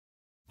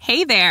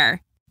Hey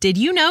there! Did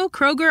you know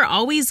Kroger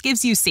always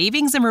gives you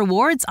savings and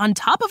rewards on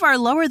top of our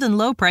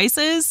lower-than-low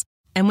prices?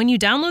 And when you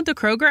download the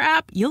Kroger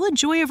app, you'll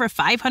enjoy over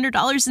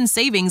 $500 in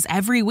savings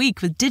every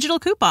week with digital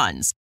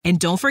coupons. And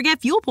don't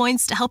forget fuel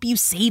points to help you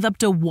save up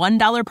to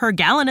 $1 per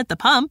gallon at the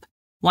pump.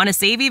 Want to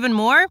save even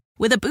more?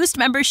 With a Boost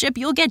membership,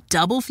 you'll get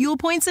double fuel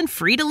points and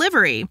free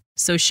delivery.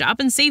 So shop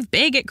and save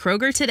big at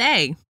Kroger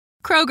today.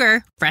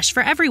 Kroger, fresh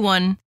for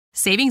everyone.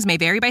 Savings may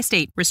vary by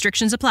state.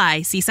 Restrictions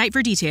apply. See site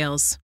for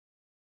details.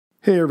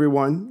 Hey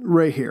everyone,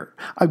 Ray here.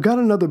 I've got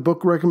another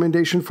book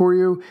recommendation for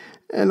you,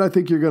 and I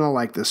think you're going to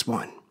like this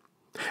one.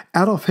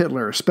 Adolf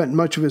Hitler spent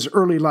much of his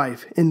early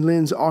life in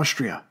Linz,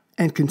 Austria,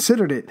 and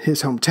considered it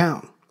his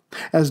hometown.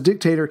 As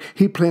dictator,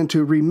 he planned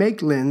to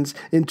remake Linz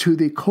into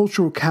the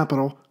cultural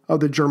capital of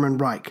the German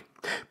Reich,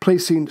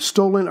 placing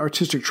stolen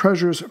artistic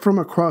treasures from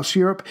across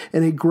Europe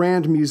in a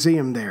grand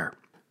museum there,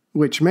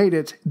 which made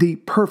it the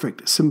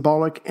perfect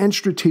symbolic and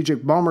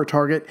strategic bomber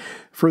target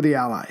for the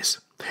Allies.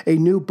 A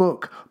new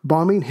book,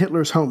 Bombing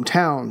Hitler's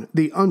Hometown,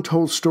 The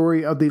Untold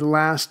Story of the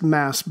Last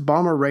Mass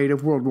Bomber Raid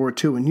of World War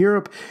II in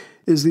Europe,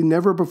 is the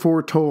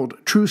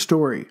never-before-told true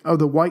story of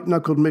the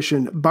white-knuckled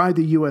mission by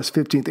the U.S.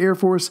 15th Air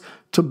Force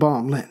to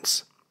bomb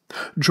Linz.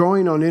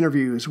 Drawing on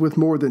interviews with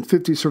more than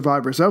 50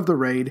 survivors of the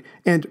raid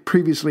and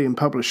previously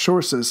unpublished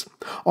sources,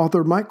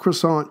 author Mike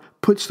Croissant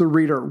puts the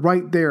reader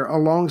right there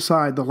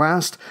alongside the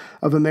last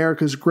of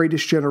America's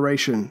greatest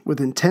generation with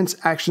intense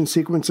action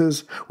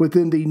sequences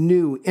within the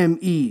new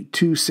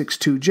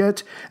ME-262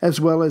 jet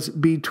as well as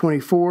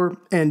B-24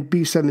 and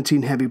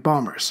B-17 heavy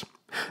bombers.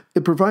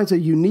 It provides a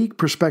unique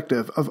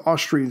perspective of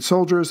Austrian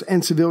soldiers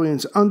and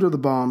civilians under the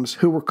bombs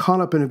who were caught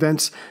up in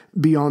events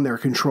beyond their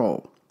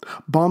control.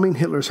 Bombing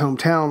Hitler's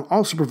Hometown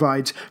also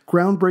provides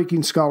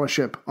groundbreaking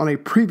scholarship on a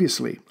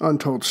previously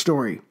untold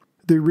story,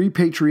 the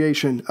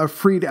repatriation of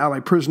freed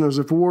Allied prisoners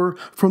of war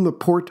from the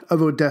port of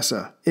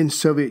Odessa in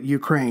Soviet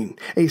Ukraine,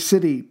 a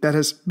city that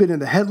has been in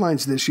the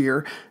headlines this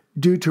year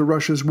due to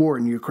Russia's war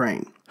in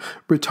Ukraine.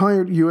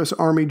 Retired U.S.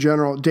 Army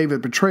General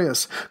David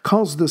Petraeus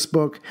calls this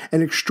book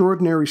an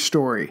extraordinary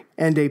story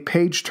and a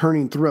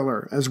page-turning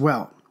thriller as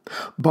well.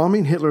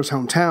 Bombing Hitler's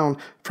Hometown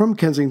from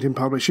Kensington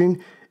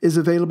Publishing is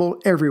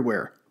available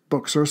everywhere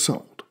books are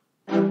sold.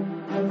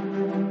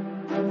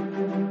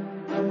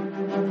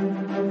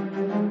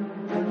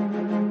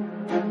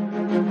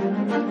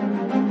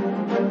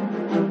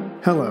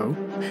 Hello,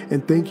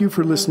 and thank you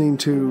for listening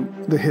to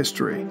The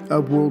History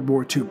of World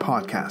War II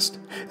podcast,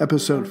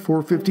 episode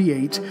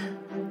 458,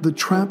 The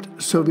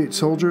Trapped Soviet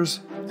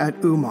Soldiers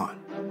at Uman.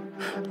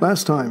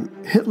 Last time,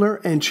 Hitler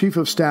and Chief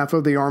of Staff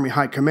of the Army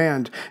High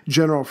Command,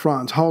 General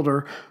Franz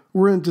Halder,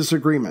 were in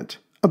disagreement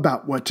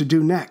about what to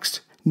do next,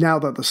 now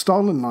that the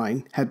Stalin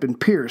line had been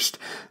pierced,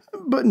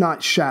 but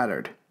not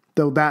shattered,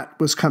 though that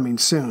was coming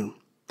soon.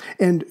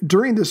 And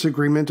during this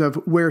agreement of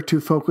where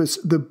to focus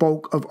the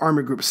bulk of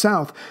Army Group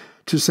South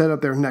to set up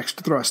their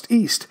next thrust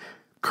east,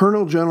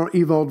 Colonel General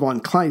Ewald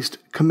von Kleist,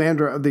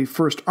 commander of the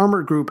 1st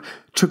Armored Group,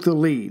 took the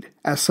lead,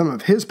 as some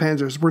of his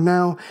panzers were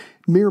now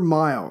mere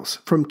miles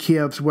from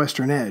Kiev's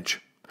western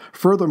edge.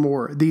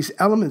 Furthermore, these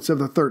elements of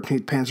the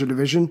 13th Panzer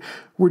Division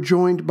were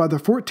joined by the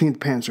 14th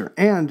Panzer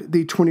and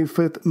the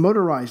 25th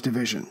Motorized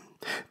Division.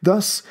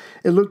 Thus,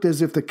 it looked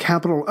as if the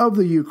capital of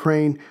the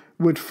Ukraine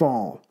would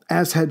fall,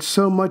 as had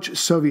so much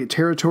Soviet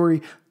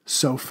territory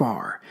so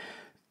far.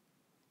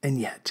 And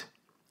yet,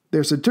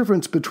 there's a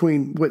difference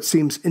between what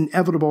seems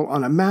inevitable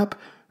on a map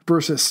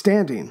versus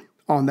standing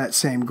on that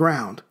same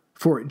ground,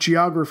 for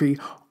geography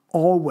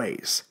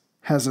always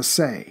has a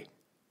say.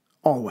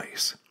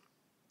 Always.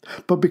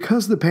 But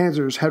because the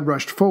panzers had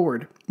rushed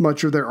forward,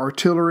 much of their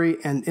artillery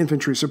and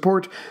infantry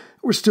support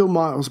were still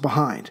miles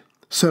behind.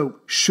 So,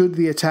 should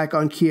the attack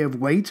on Kiev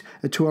wait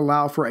to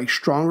allow for a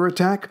stronger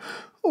attack,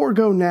 or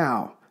go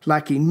now,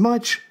 lacking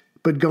much,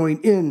 but going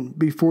in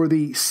before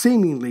the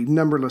seemingly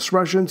numberless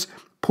Russians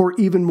pour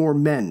even more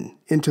men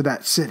into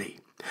that city?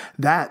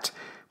 That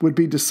would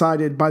be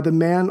decided by the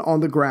man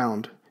on the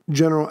ground,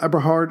 General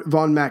Eberhard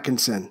von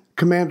Mackensen,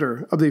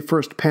 commander of the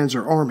 1st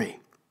Panzer Army.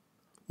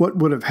 What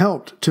would have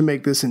helped to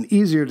make this an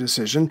easier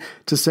decision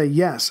to say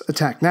yes,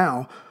 attack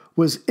now,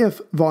 was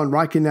if von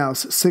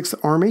Reichenau's 6th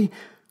Army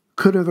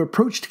could have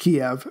approached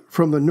Kiev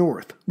from the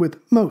north with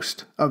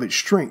most of its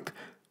strength.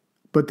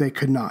 But they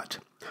could not,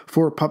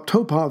 for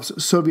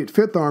Poptopov's Soviet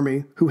 5th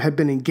Army, who had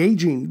been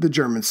engaging the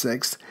German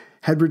 6th,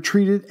 had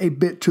retreated a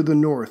bit to the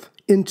north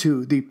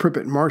into the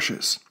Pripyat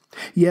marshes.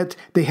 Yet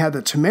they had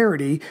the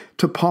temerity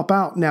to pop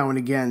out now and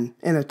again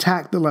and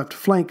attack the left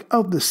flank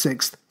of the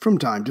 6th from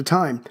time to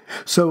time.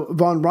 So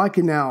von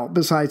Reichenau,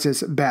 besides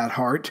his bad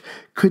heart,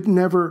 could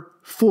never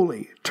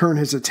fully turn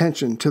his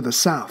attention to the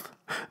south.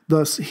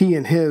 Thus he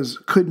and his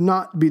could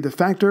not be the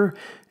factor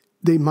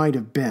they might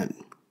have been.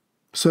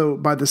 So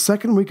by the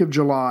second week of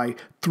July,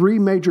 3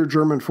 major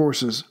German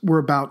forces were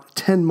about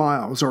 10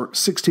 miles or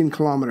 16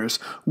 kilometers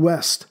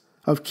west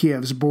of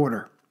Kiev's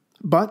border.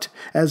 But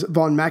as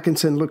von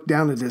Mackensen looked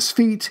down at his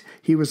feet,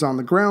 he was on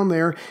the ground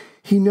there,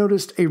 he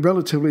noticed a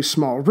relatively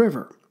small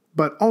river,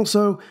 but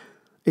also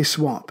a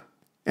swamp.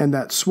 and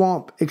that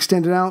swamp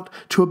extended out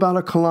to about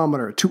a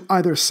kilometer to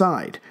either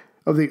side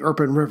of the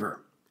Irpin River.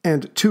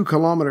 And 2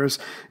 kilometers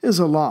is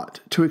a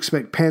lot to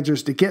expect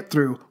panzers to get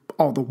through,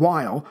 all the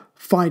while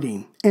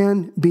fighting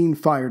and being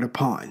fired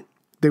upon.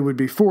 They would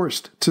be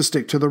forced to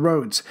stick to the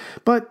roads.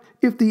 But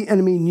if the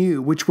enemy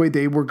knew which way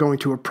they were going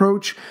to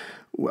approach,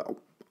 well,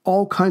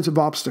 all kinds of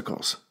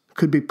obstacles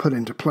could be put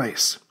into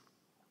place.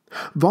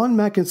 Von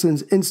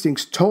Mackensen's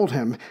instincts told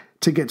him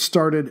to get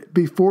started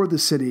before the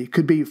city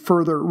could be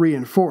further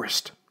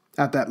reinforced.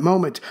 At that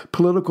moment,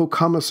 political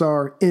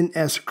commissar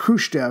N.S.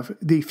 Khrushchev,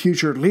 the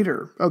future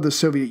leader of the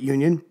Soviet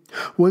Union,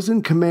 was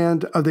in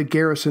command of the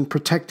garrison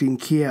protecting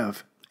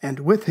Kiev, and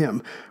with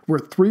him were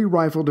 3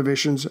 rifle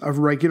divisions of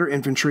regular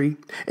infantry,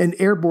 an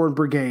airborne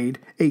brigade,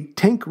 a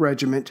tank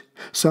regiment,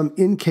 some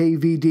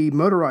NKVD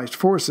motorized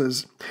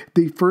forces,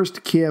 the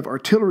 1st Kiev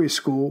Artillery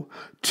School,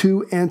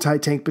 2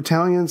 anti-tank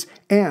battalions,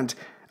 and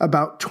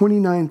about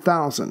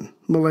 29,000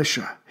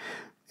 militia.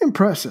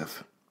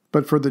 Impressive.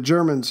 But for the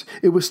Germans,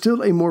 it was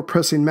still a more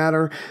pressing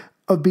matter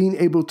of being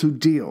able to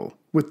deal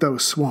with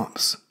those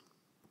swamps.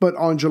 But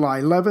on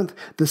July 11th,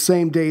 the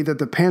same day that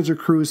the panzer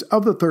crews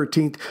of the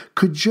 13th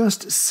could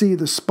just see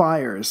the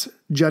spires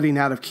jutting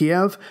out of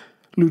Kiev,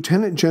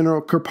 Lieutenant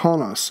General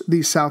Kirponos,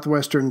 the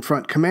Southwestern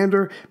Front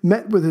commander,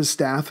 met with his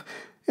staff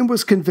and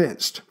was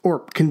convinced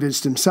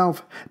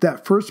himself,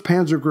 that 1st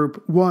Panzer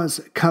Group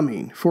was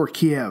coming for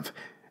Kiev,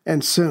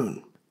 and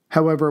soon.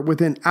 However,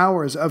 within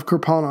hours of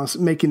Kirponos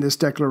making this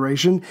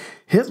declaration,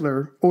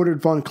 Hitler ordered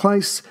von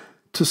Kleist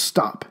to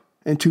stop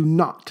and to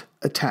not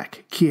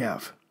attack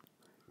Kiev.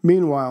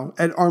 Meanwhile,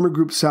 at Army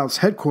Group South's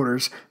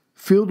headquarters,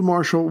 Field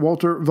Marshal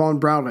Walter von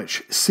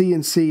Braulich,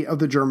 C&C of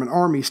the German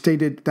Army,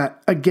 stated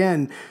that,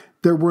 again,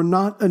 there were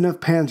not enough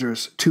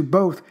panzers to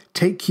both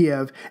take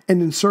Kiev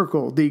and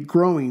encircle the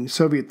growing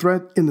Soviet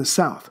threat in the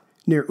south,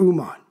 near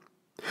Uman.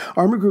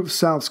 Army Group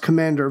South's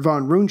commander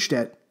von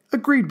Rundstedt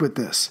agreed with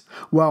this,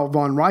 while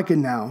von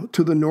Reichenau,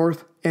 to the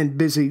north and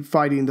busy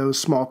fighting those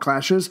small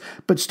clashes,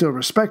 but still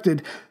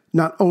respected,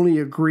 not only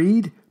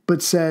agreed,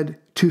 but said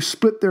to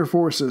split their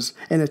forces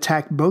and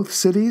attack both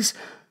cities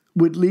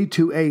would lead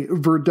to a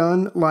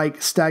Verdun-like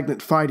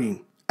stagnant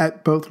fighting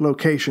at both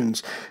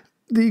locations,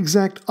 the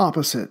exact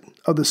opposite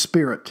of the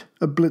spirit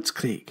of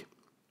Blitzkrieg.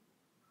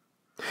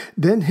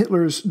 Then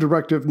Hitler's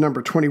Directive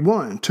Number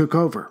 21 took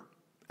over.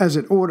 As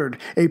it ordered,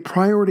 a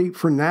priority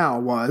for now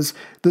was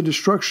the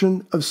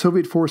destruction of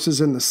Soviet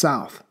forces in the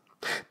south,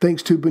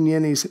 thanks to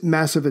Bunyany's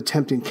massive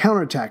attempting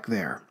counterattack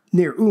there,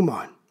 near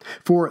Uman,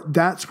 for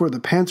that's where the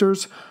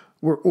panzers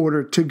were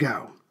ordered to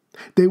go.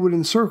 They would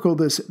encircle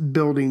this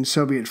building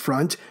Soviet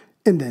front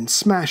and then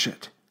smash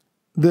it.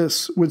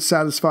 This would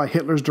satisfy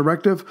Hitler's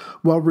directive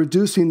while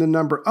reducing the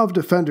number of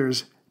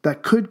defenders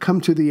that could come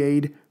to the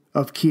aid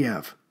of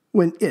Kiev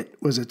when it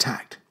was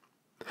attacked.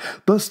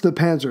 Thus the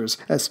panzers,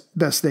 as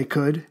best they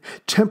could,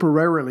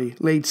 temporarily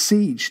laid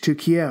siege to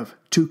Kiev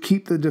to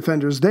keep the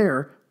defenders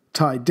there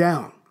tied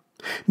down.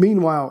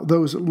 Meanwhile,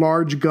 those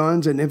large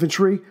guns and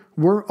infantry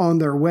were on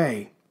their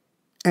way,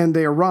 and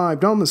they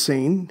arrived on the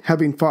scene,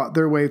 having fought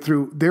their way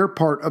through their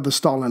part of the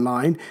Stalin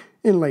line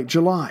in late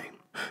July.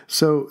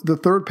 So the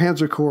 3rd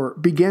Panzer Corps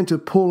began to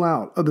pull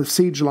out of the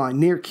siege line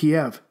near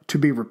Kiev to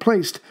be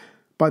replaced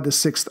by the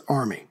 6th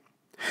Army.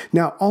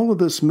 Now, all of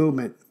this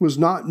movement was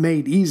not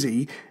made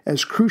easy,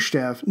 as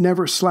Khrushchev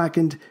never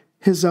slackened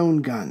his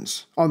own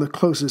guns on the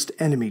closest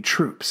enemy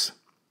troops.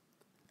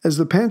 As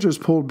the panzers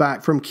pulled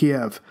back from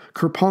Kiev,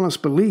 Kirponos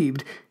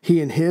believed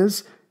he and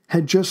his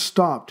had just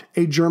stopped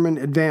a German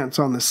advance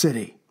on the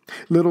city.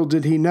 Little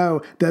did he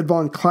know that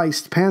von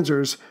Kleist's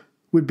panzers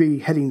would be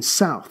heading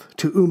south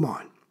to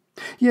Uman.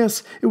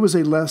 Yes, it was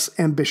a less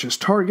ambitious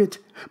target,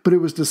 but it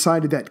was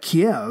decided that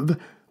Kiev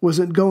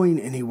wasn't going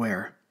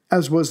anywhere,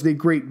 as was the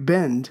Great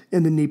Bend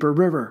in the Dnieper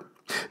River.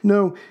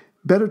 No,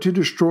 better to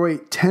destroy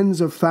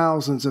tens of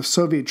thousands of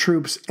Soviet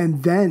troops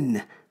and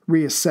then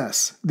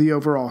reassess the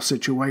overall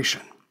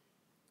situation.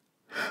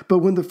 But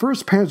when the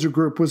 1st Panzer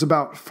Group was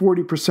about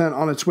 40%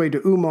 on its way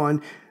to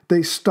Uman,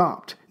 they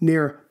stopped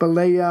near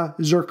Belaya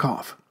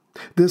Zhirkov.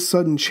 This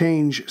sudden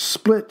change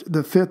split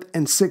the 5th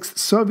and 6th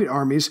Soviet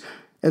armies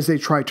as they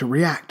tried to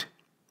react.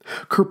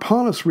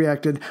 Kirponos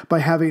reacted by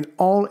having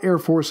all air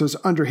forces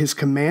under his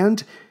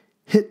command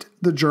hit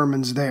the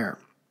Germans there.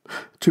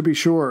 To be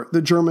sure,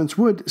 the Germans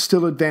would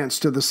still advance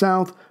to the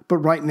south, but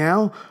right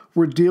now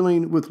we're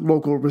dealing with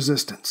local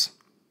resistance.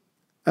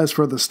 As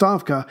for the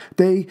Stavka,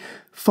 they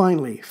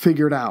finally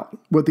figured out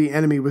what the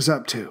enemy was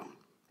up to.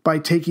 By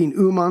taking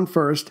Uman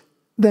first,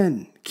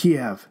 then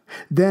Kiev.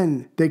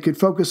 Then they could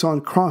focus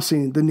on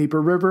crossing the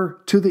Dnieper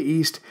River to the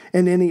east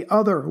and any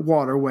other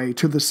waterway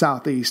to the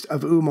southeast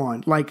of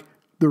Uman, like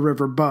the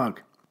River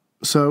Bug.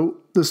 So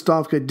the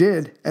Stavka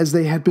did as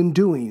they had been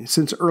doing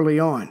since early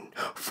on,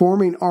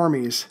 forming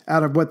armies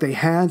out of what they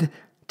had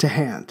to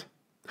hand.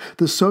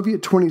 The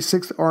Soviet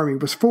 26th Army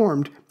was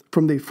formed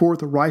from the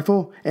 4th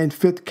Rifle and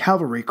 5th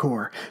Cavalry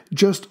Corps,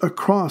 just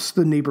across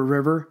the Dnieper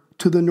River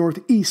to the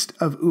northeast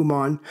of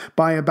Uman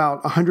by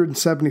about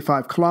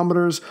 175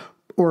 kilometers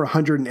or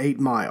 108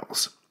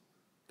 miles.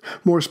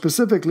 More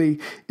specifically,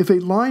 if a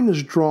line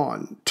is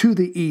drawn to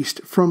the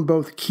east from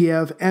both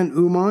Kiev and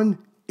Uman,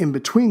 in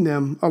between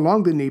them,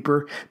 along the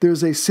Dnieper,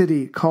 there's a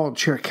city called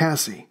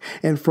Cherkasy,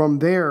 and from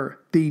there,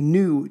 the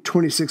new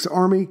 26th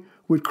Army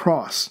would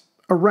cross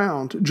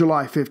around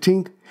July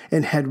 15th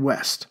and head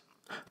west.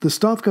 The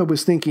Stavka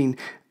was thinking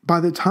by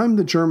the time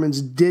the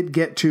Germans did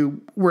get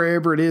to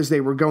wherever it is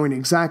they were going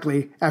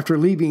exactly after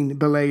leaving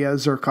Belaya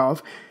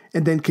Zherkov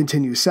and then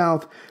continue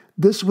south,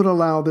 this would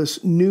allow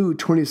this new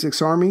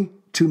 26th Army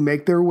to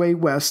make their way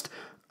west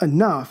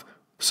enough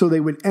so they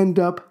would end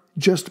up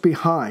just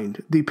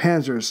behind the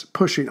panzers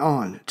pushing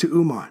on to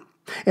Uman.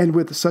 And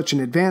with such an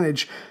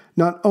advantage,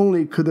 not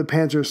only could the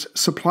panzers'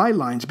 supply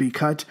lines be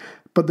cut,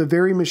 but the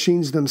very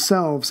machines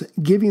themselves,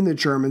 giving the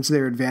Germans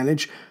their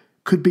advantage,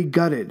 could be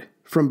gutted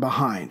from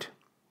behind.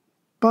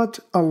 But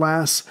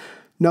alas,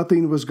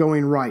 nothing was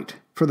going right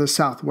for the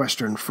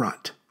southwestern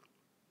front.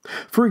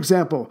 For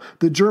example,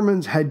 the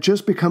Germans had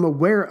just become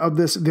aware of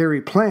this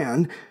very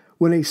plan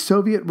when a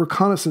Soviet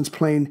reconnaissance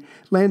plane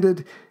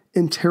landed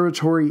in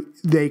territory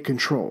they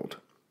controlled.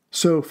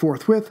 So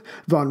forthwith,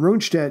 von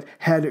Rundstedt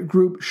had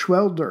Group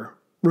Schwelder.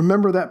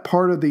 Remember that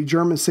part of the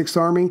German 6th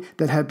Army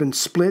that had been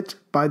split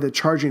by the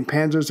charging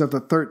panzers of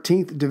the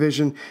 13th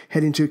Division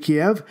heading to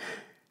Kiev?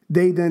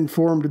 They then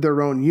formed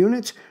their own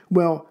unit.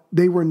 Well,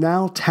 they were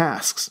now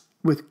tasked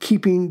with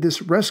keeping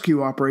this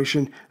rescue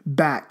operation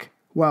back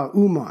while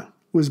Uman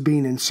was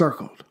being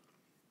encircled.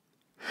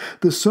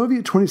 The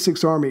Soviet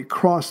 26th Army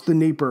crossed the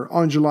Dnieper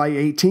on July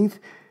 18th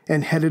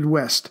and headed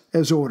west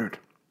as ordered.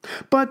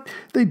 But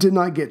they did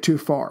not get too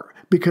far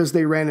because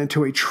they ran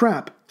into a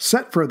trap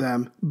set for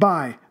them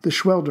by the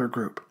Schwelder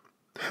group.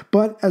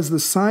 But as the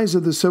size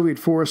of the Soviet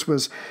force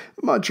was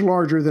much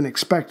larger than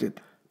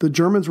expected, the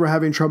Germans were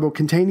having trouble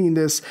containing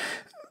this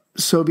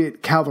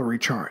Soviet cavalry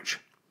charge.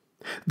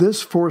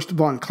 This forced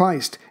von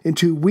Kleist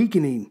into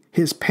weakening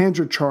his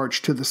panzer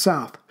charge to the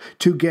south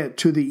to get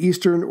to the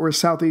eastern or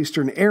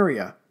southeastern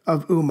area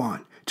of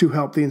Uman to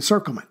help the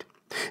encirclement.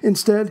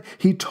 Instead,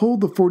 he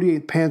told the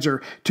 48th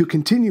Panzer to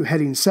continue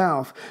heading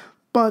south,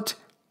 but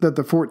that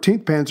the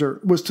 14th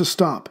Panzer was to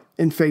stop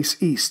and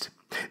face east.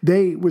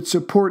 They would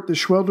support the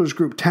Schwelder's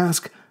group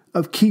task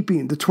of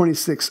keeping the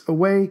 26th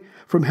away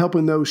from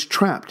helping those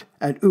trapped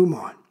at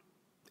Uman.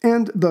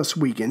 And thus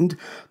weakened,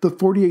 the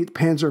 48th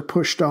Panzer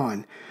pushed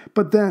on,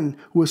 but then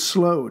was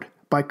slowed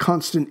by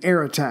constant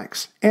air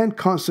attacks and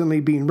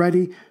constantly being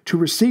ready to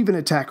receive an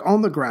attack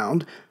on the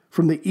ground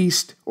from the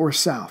east or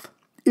south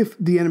if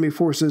the enemy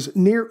forces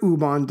near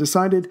Uman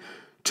decided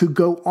to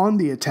go on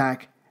the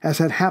attack, as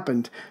had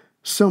happened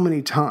so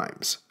many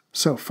times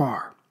so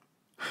far.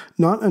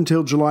 Not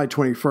until July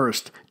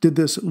 21st did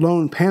this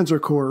lone panzer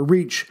corps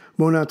reach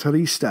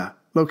Monatarista,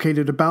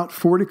 located about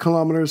 40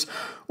 kilometers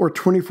or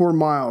 24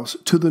 miles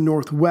to the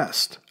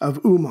northwest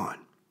of Uman.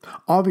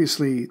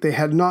 Obviously, they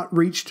had not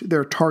reached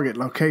their target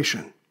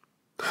location.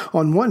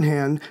 On one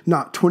hand,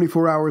 not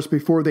 24 hours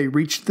before they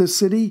reached the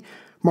city,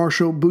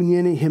 Marshal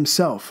Bunyeni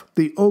himself,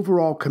 the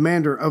overall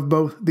commander of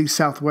both the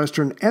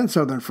southwestern and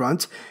southern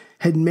fronts,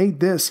 had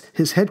made this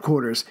his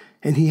headquarters,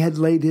 and he had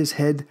laid his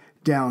head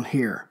down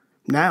here.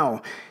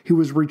 Now he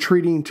was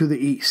retreating to the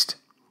east.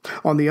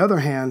 On the other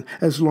hand,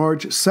 as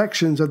large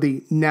sections of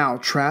the now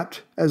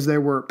trapped, as there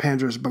were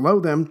panzers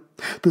below them,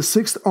 the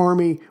 6th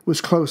Army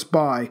was close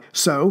by,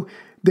 so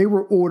they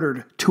were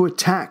ordered to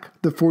attack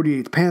the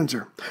 48th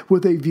Panzer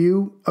with a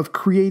view of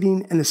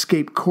creating an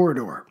escape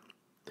corridor.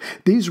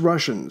 These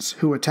Russians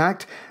who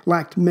attacked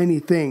lacked many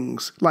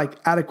things like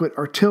adequate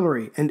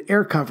artillery and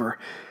air cover,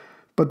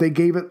 but they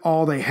gave it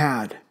all they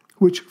had,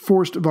 which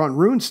forced von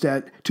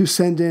Rundstedt to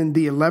send in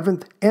the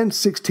 11th and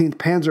 16th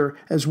Panzer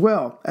as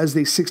well as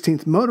the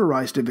 16th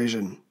Motorized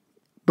Division.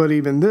 But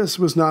even this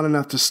was not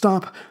enough to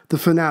stop the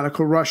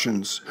fanatical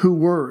Russians who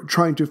were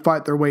trying to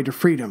fight their way to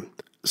freedom.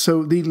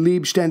 So the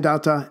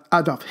Leibstandarte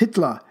Adolf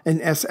Hitler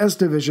and SS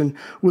Division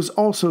was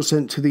also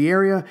sent to the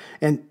area,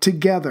 and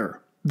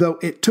together, though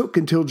it took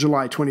until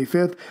July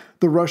 25th,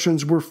 the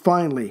Russians were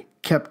finally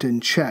kept in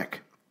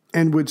check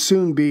and would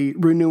soon be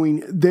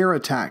renewing their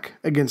attack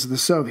against the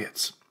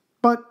Soviets.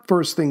 But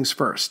first things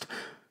first,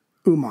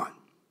 Uman.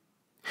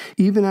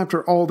 Even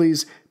after all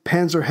these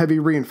panzer-heavy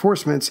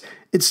reinforcements,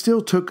 it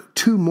still took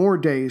 2 more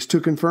days to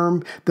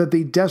confirm that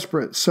the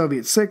desperate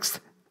Soviet 6th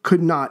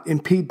could not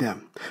impede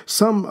them.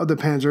 Some of the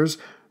panzers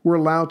were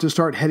allowed to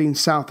start heading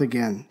south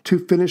again to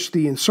finish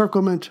the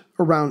encirclement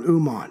around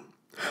Uman.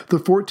 The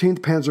 14th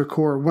Panzer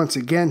Corps once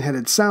again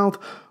headed south,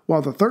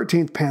 while the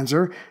 13th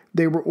Panzer,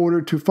 they were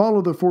ordered to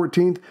follow the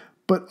 14th,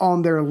 but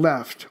on their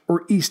left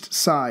or east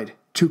side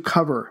to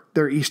cover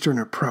their eastern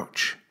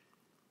approach.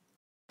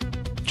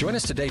 Join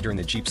us today during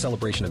the Jeep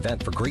Celebration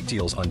event for great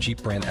deals on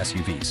Jeep brand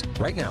SUVs.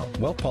 Right now,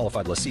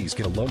 well-qualified lessees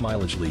get a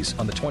low-mileage lease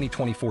on the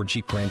 2024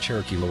 Jeep Grand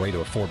Cherokee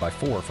Laredo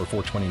 4x4 for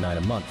 $429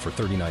 a month for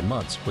 39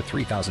 months with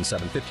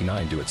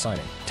 $3,759 due at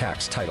signing.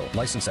 Tax, title,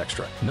 license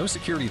extra. No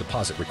security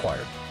deposit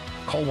required.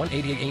 Call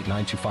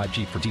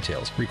 1-888-925-JEEP for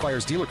details.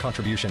 Requires dealer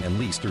contribution and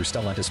lease through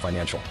Stellantis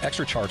Financial.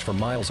 Extra charge for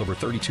miles over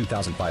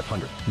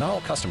 32,500. Not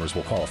all customers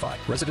will qualify.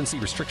 Residency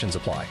restrictions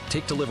apply.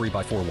 Take delivery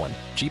by 4/1.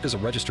 Jeep is a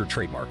registered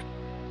trademark.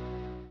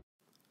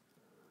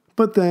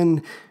 But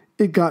then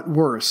it got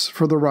worse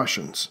for the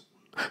Russians.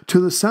 To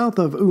the south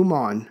of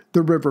Uman,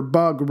 the river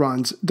Bug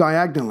runs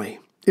diagonally.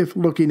 If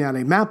looking at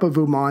a map of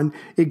Uman,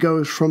 it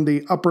goes from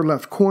the upper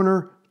left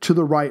corner to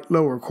the right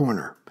lower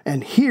corner.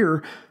 And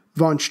here,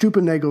 von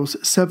Steupenagel's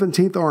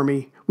 17th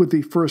Army, with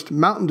the 1st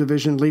Mountain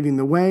Division leading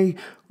the way,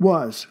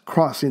 was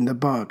crossing the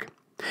Bug.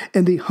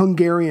 And the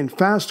Hungarian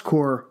Fast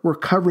Corps were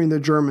covering the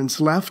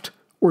Germans' left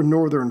or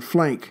northern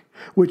flank,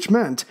 which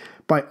meant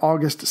by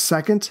August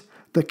 2nd,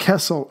 the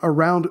Kessel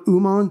around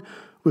Uman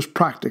was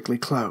practically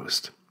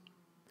closed.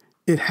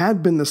 It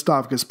had been the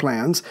Stavka's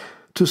plans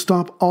to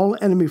stop all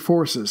enemy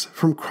forces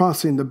from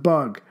crossing the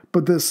Bug,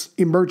 but this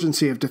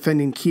emergency of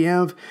defending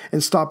Kiev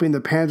and stopping the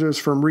panzers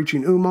from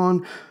reaching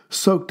Uman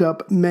soaked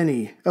up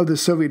many of the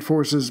Soviet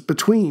forces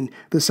between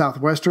the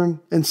southwestern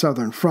and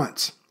southern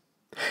fronts.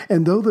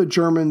 And though the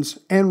Germans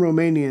and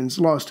Romanians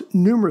lost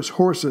numerous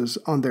horses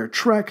on their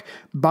trek,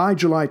 by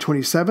July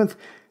 27th,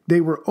 they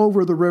were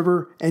over the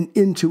river and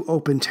into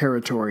open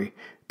territory.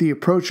 The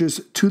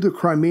approaches to the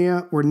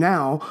Crimea were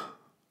now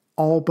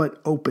all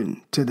but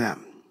open to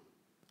them.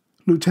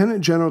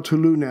 Lieutenant General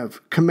Tulunev,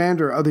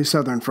 commander of the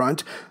Southern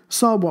Front,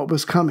 saw what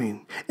was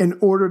coming and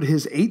ordered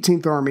his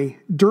 18th Army,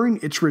 during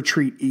its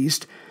retreat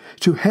east,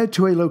 to head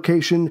to a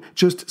location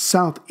just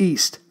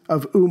southeast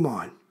of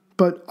Uman,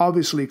 but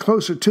obviously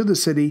closer to the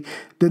city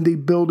than the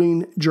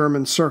building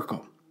German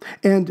circle.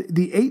 And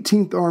the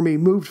 18th Army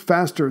moved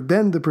faster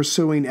than the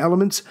pursuing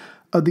elements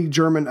of the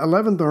German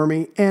 11th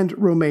Army and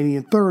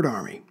Romanian 3rd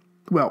Army.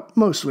 Well,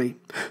 mostly.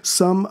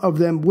 Some of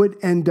them would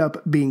end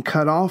up being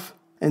cut off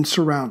and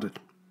surrounded.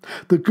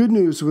 The good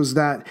news was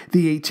that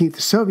the 18th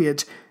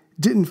Soviet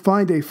didn't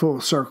find a full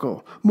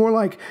circle, more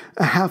like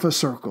a half a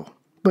circle,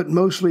 but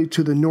mostly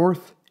to the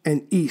north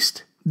and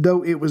east,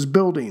 though it was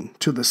building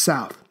to the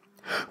south.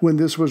 When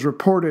this was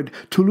reported,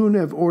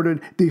 Tulunev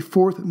ordered the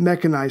 4th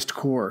Mechanized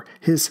Corps,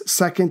 his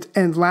 2nd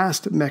and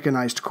last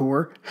Mechanized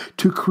Corps,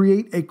 to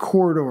create a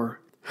corridor.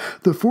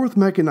 The 4th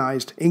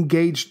Mechanized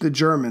engaged the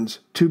Germans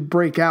to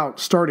break out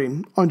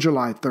starting on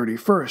July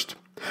 31st.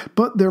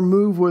 But their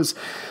move was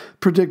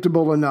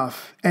predictable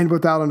enough, and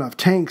without enough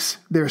tanks,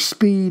 their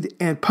speed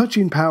and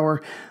punching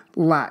power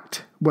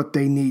lacked what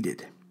they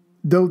needed.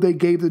 Though they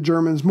gave the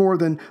Germans more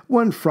than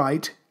one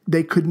fright,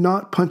 they could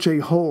not punch a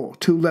hole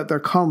to let their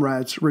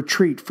comrades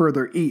retreat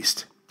further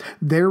east.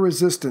 Their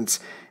resistance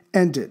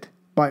ended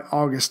by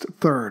August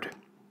 3rd.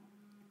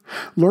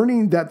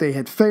 Learning that they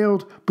had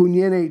failed,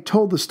 Bunyene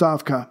told the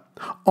Stavka,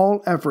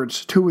 all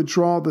efforts to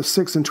withdraw the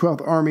 6th and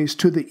 12th armies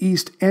to the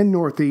east and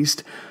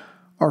northeast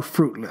are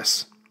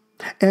fruitless.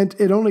 And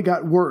it only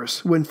got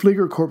worse when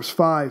Fliegerkorps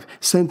 5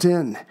 sent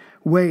in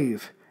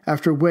wave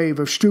after wave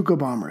of Stuka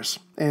bombers,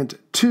 and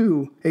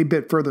a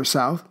bit further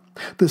south,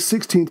 the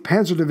 16th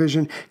Panzer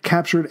Division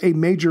captured a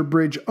major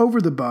bridge over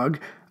the Bug,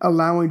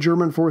 allowing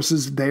German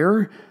forces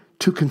there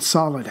to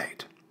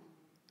consolidate.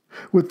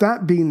 With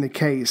that being the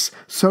case,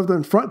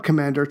 Southern Front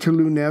Commander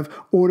Tulunev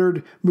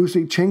ordered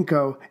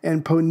Musichenko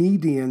and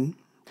Ponidian,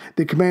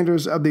 the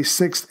commanders of the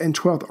 6th and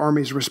 12th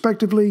armies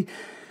respectively,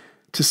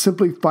 to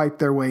simply fight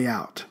their way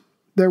out.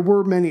 There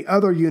were many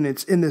other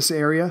units in this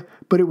area,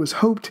 but it was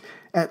hoped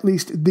at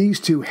least these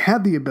two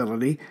had the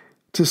ability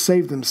to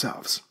save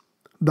themselves.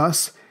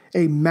 Thus,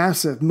 a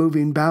massive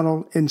moving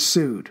battle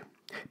ensued.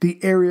 The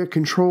area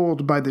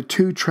controlled by the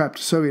 2 trapped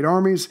Soviet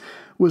armies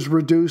was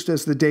reduced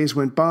as the days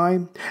went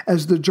by,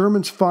 as the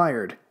Germans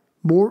fired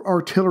more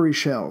artillery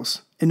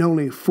shells in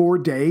only 4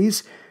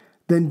 days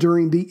than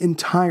during the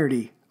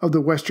entirety of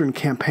the Western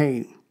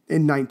Campaign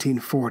in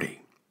 1940.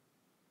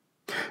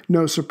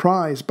 No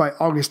surprise, by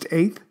August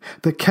 8th,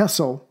 the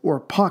Kessel, or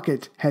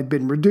pocket, had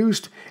been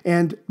reduced,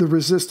 and the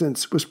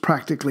resistance was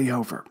practically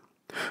over.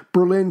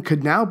 Berlin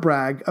could now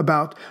brag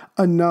about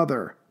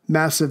another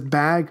massive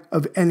bag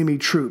of enemy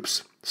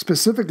troops,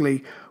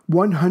 specifically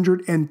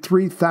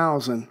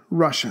 103,000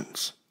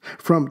 Russians,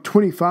 from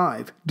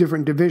 25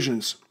 different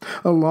divisions,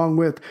 along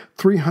with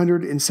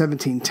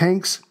 317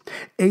 tanks,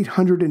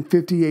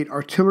 858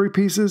 artillery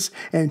pieces,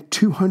 and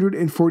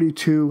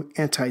 242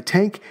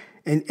 anti-tank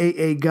and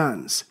AA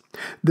guns.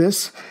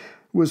 This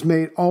was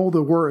made all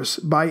the worse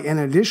by an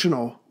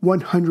additional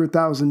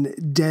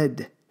 100,000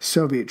 dead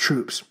Soviet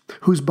troops,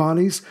 whose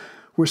bodies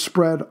were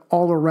spread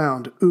all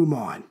around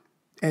Uman.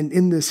 And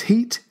in this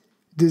heat,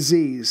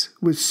 disease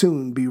would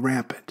soon be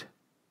rampant.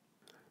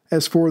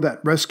 As for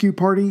that rescue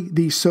party,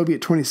 the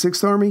Soviet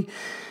 26th Army,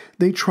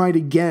 they tried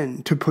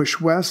again to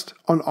push west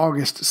on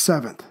August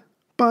 7th,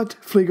 but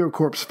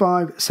Fliegerkorps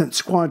 5 sent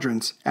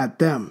squadrons at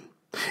them.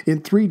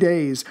 In 3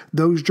 days,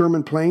 those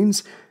German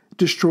planes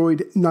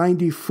destroyed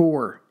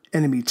 94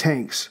 enemy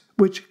tanks,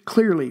 which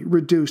clearly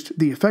reduced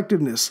the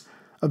effectiveness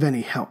of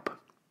any help.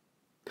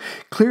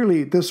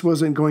 Clearly, this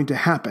wasn't going to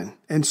happen,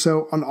 and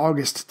so on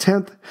August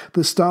 10th,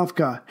 the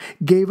Stavka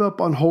gave up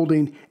on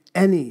holding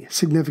any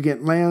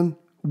significant land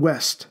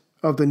west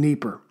of the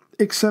Dnieper,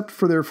 except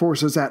for their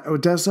forces at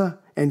Odessa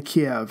and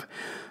Kiev.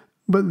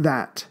 But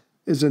that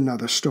is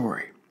another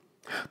story.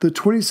 The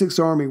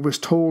 26th Army was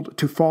told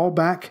to fall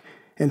back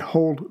and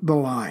hold the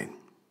line.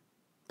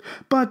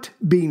 But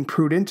being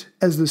prudent,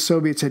 as the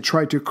Soviets had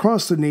tried to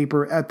cross the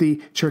Dnieper at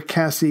the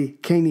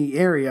Cherkasy-Kani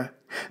area,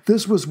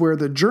 this was where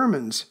the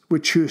Germans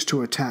would choose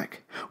to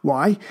attack.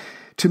 Why?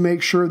 To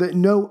make sure that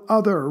no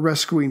other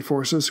rescuing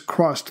forces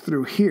crossed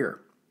through here.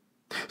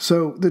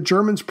 So the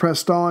Germans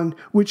pressed on,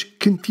 which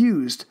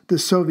confused the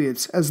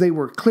Soviets as they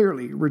were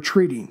clearly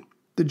retreating.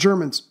 The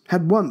Germans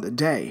had won the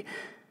day.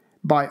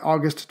 By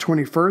August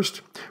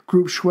 21st,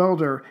 Group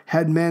Schwelder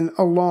had men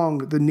along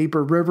the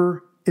Dnieper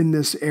River in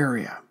this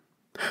area.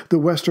 The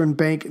western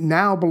bank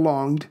now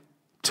belonged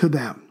to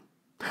them.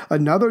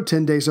 Another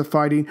 10 days of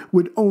fighting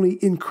would only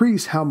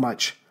increase how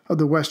much of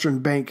the western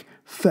bank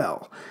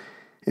fell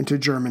into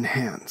German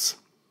hands.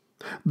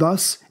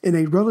 Thus, in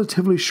a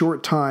relatively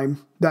short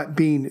time, that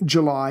being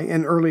July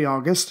and early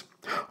August,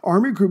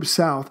 Army Group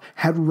South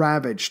had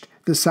ravaged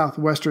the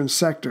southwestern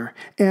sector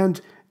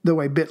and,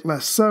 though a bit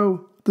less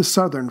so, the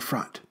southern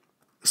front.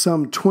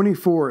 Some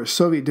 24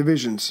 Soviet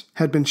divisions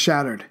had been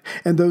shattered,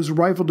 and those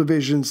rifle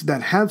divisions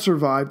that had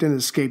survived and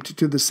escaped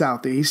to the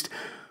southeast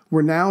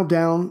were now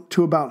down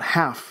to about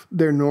half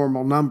their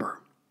normal number.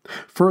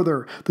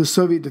 Further, the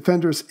Soviet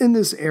defenders in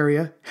this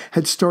area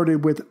had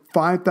started with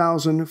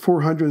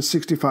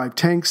 5,465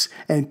 tanks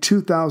and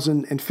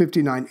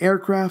 2,059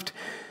 aircraft.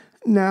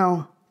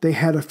 Now they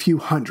had a few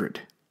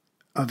hundred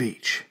of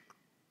each.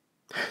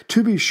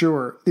 To be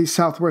sure, the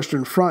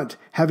southwestern front,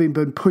 having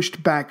been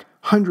pushed back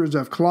hundreds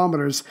of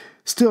kilometers,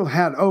 still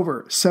had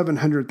over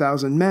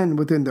 700,000 men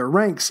within their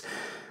ranks.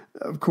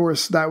 Of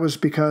course, that was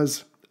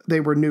because they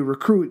were new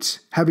recruits,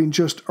 having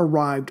just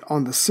arrived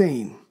on the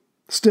scene.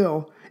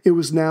 Still, it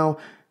was now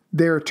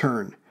their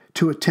turn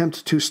to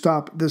attempt to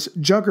stop this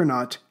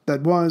juggernaut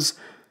that was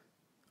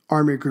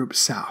Army Group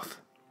South.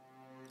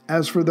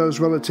 As for those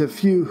relative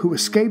few who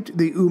escaped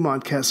the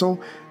Uman Kessel,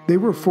 they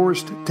were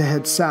forced to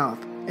head south,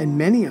 and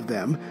many of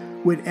them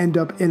would end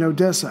up in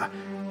Odessa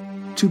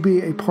to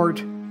be a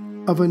part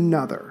of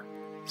another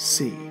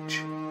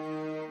siege.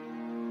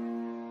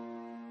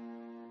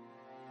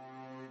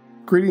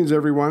 Greetings,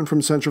 everyone,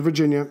 from Central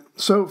Virginia.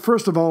 So,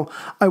 first of all,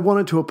 I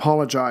wanted to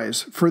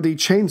apologize for the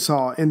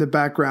chainsaw in the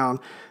background.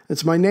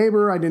 It's my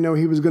neighbor. I didn't know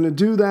he was going to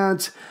do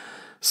that.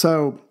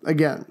 So,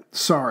 again,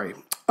 sorry.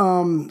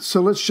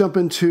 So let's jump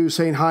into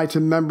saying hi to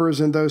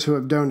members and those who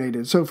have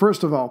donated. So,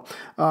 first of all,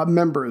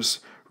 members.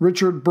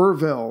 Richard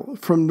Burville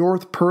from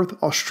North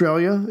Perth,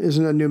 Australia, is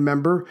a new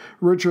member.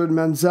 Richard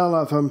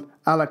Manzella from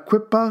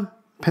Aliquippa,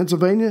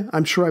 Pennsylvania.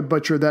 I'm sure I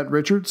butchered that,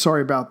 Richard.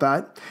 Sorry about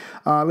that.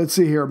 Let's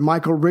see here.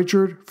 Michael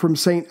Richard from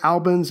St.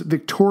 Albans,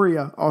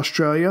 Victoria,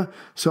 Australia.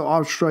 So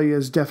Australia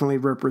is definitely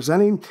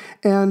representing.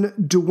 And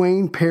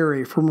Dwayne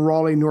Perry from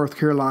Raleigh, North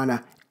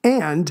Carolina.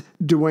 And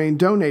Dwayne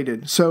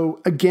donated.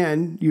 So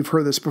again, you've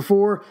heard this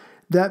before.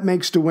 That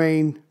makes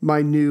Dwayne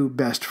my new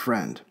best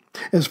friend.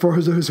 As far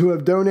as those who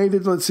have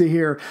donated, let's see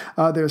here.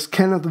 There's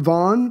Kenneth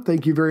Vaughn.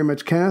 Thank you very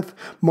much, Kenneth.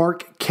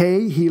 Mark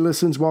K. He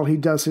listens while he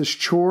does his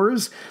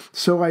chores.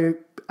 So I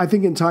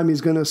think in time he's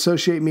going to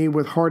associate me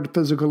with hard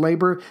physical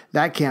labor.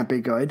 That can't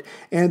be good.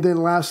 And then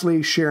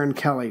lastly, Sharon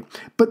Kelly.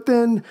 But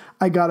then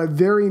I got a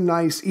very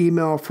nice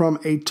email from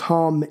a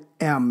Tom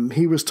M.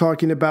 He was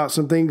talking about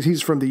some things.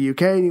 He's from the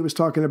UK, and he was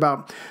talking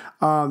about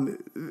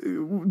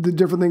the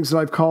different things that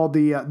I've called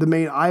the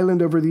main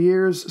island over the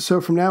years. So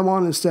from now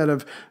on, instead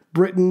of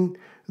Britain,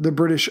 the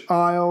British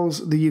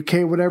Isles, the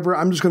UK, whatever,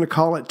 I'm just going to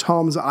call it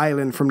Tom's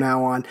Island from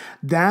now on.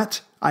 That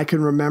I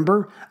can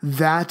remember.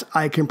 That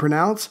I can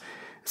pronounce.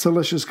 So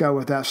let's just go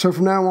with that. So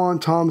from now on,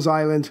 Tom's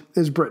Island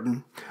is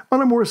Britain.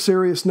 On a more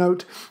serious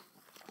note,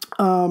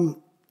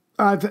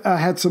 I've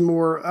had some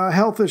more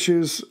health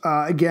issues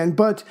again,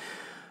 but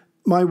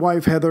my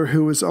wife, Heather,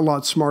 who is a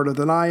lot smarter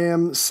than I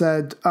am,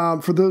 said,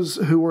 for those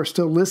who are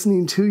still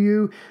listening to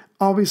you,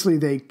 obviously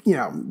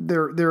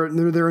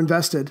they're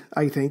invested,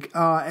 I think,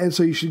 and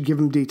so you should give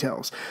them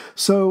details.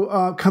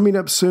 So coming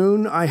up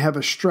soon, I have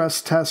a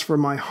stress test for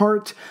my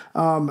heart.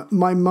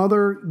 My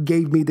mother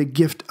gave me the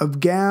gift of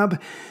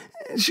gab.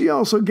 She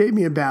also gave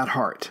me a bad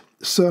heart.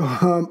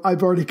 So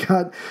I've already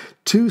got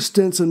 2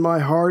 stents in my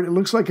heart. It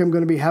looks like I'm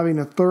going to be having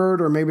a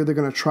third, or maybe they're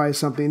going to try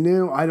something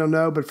new. I don't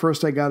know, but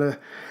first I got to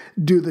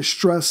do the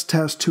stress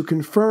test to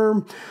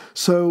confirm.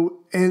 So,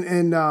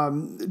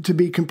 and to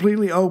be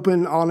completely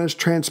open, honest,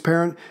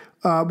 transparent,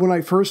 when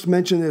I first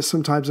mentioned this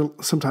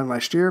sometime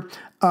last year,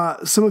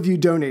 some of you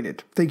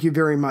donated. Thank you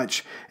very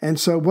much. And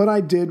so what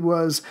I did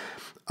was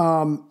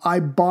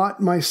I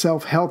bought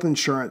myself health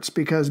insurance,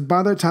 because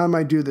by the time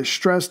I do the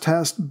stress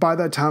test, by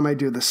the time I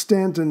do the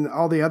stent and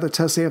all the other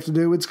tests they have to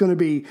do, it's going to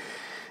be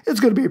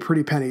a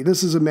pretty penny.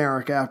 This is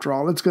America, after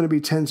all. It's going to be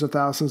tens of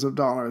thousands of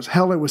dollars.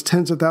 Hell, it was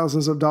tens of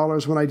thousands of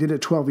dollars when I did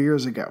it 12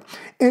 years ago.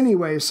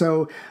 Anyway,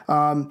 so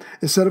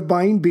instead of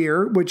buying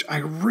beer, which I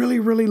really,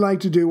 really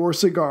like to do, or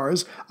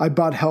cigars, I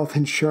bought health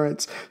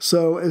insurance.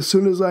 So as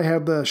soon as I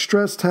have the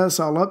stress test,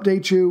 I'll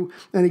update you.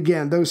 And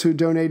again, those who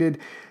donated,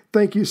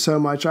 Thank you so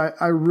much.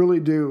 I really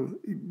do.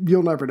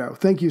 You'll never know.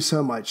 Thank you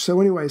so much. So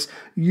anyways,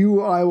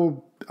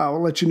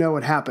 I'll let you know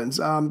what happens.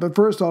 But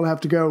first I'll have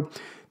to go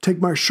take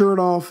my shirt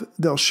off.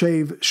 They'll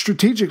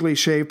strategically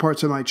shave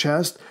parts of my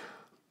chest,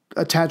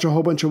 attach a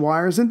whole bunch of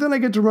wires, and then I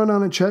get to run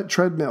on a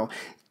treadmill.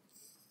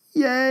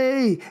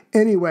 Yay!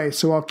 Anyway,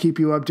 so I'll keep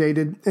you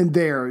updated. And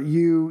there,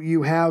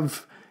 you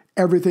have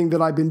everything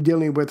that I've been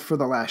dealing with for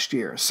the last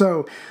year.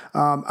 So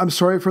I'm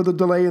sorry for the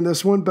delay in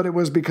this one, but it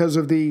was because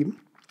of the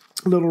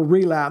little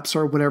relapse,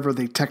 or whatever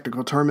the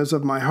technical term is,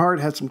 of my heart.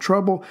 Had some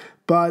trouble,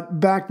 but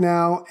back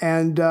now,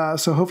 and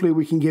so hopefully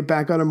we can get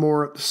back on a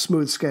more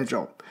smooth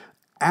schedule.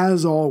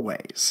 As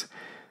always,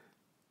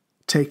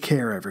 take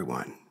care,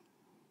 everyone.